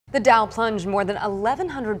The Dow plunged more than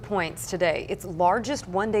 1,100 points today, its largest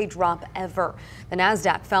one-day drop ever. The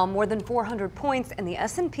Nasdaq fell more than 400 points and the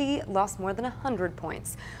S&P lost more than 100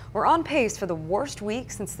 points. We're on pace for the worst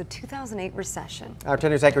week since the 2008 recession. Our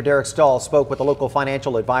 10 News anchor Derek Stahl spoke with a local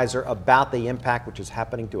financial advisor about the impact, which is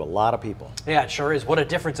happening to a lot of people. Yeah, it sure is. What a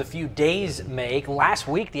difference a few days make. Last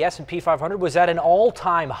week, the S&P 500 was at an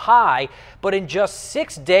all-time high, but in just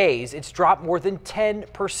 6 days, it's dropped more than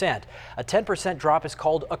 10%. A 10% drop is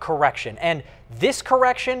called a correction, and this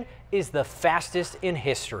correction is the fastest in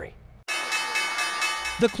history.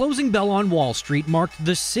 The closing bell on Wall Street marked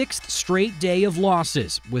the 6th straight day of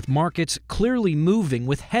losses, with markets clearly moving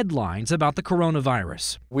with headlines about the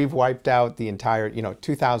coronavirus. We've wiped out the entire,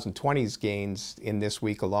 2020's gains in this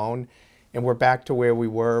week alone, and we're back to where we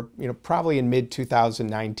were, probably in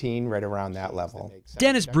mid-2019, right around that level.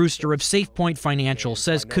 Dennis Brewster of SafePoint Financial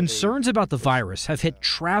says concerns about the virus have hit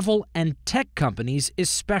travel and tech companies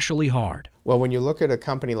especially hard. Well, when you look at a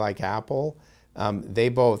company like Apple, they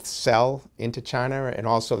both sell into China and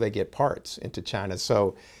also they get parts into China.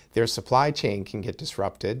 So their supply chain can get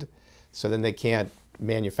disrupted. So then they can't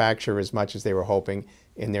manufacture as much as they were hoping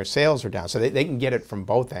and their sales are down. So they can get it from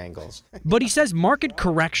both angles. But he says market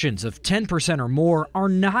corrections of 10% or more are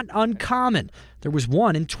not uncommon. There was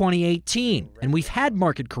one in 2018, and we've had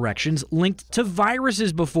market corrections linked to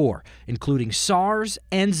viruses before, including SARS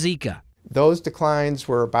and Zika. Those declines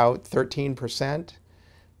were about 13%.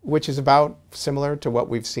 Which is about similar to what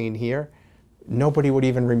we've seen here. Nobody would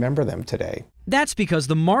even remember them today. That's because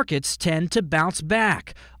the markets tend to bounce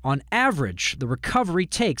back. On average, the recovery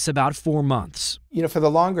takes about 4 months. For the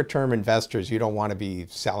longer term investors, you don't want to be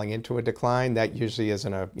selling into a decline. That usually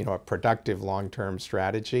isn't a productive long-term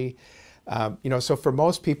strategy. So for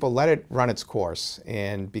most people, let it run its course.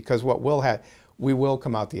 And because we will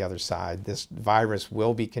come out the other side. This virus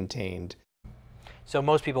will be contained. So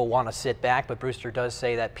most people want to sit back, but Brewster does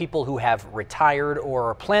say that people who have retired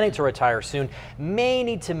or are planning to retire soon may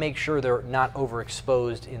need to make sure they're not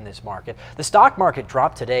overexposed in this market. The stock market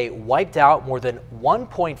drop today wiped out more than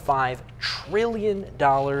 $1.5 trillion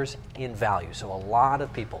in value. So a lot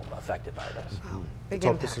of people affected by this. Wow. Big Let's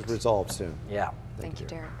hope impact. this is resolved soon. Yeah. Thank you,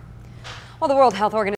 Derek. Well, the World Health Organization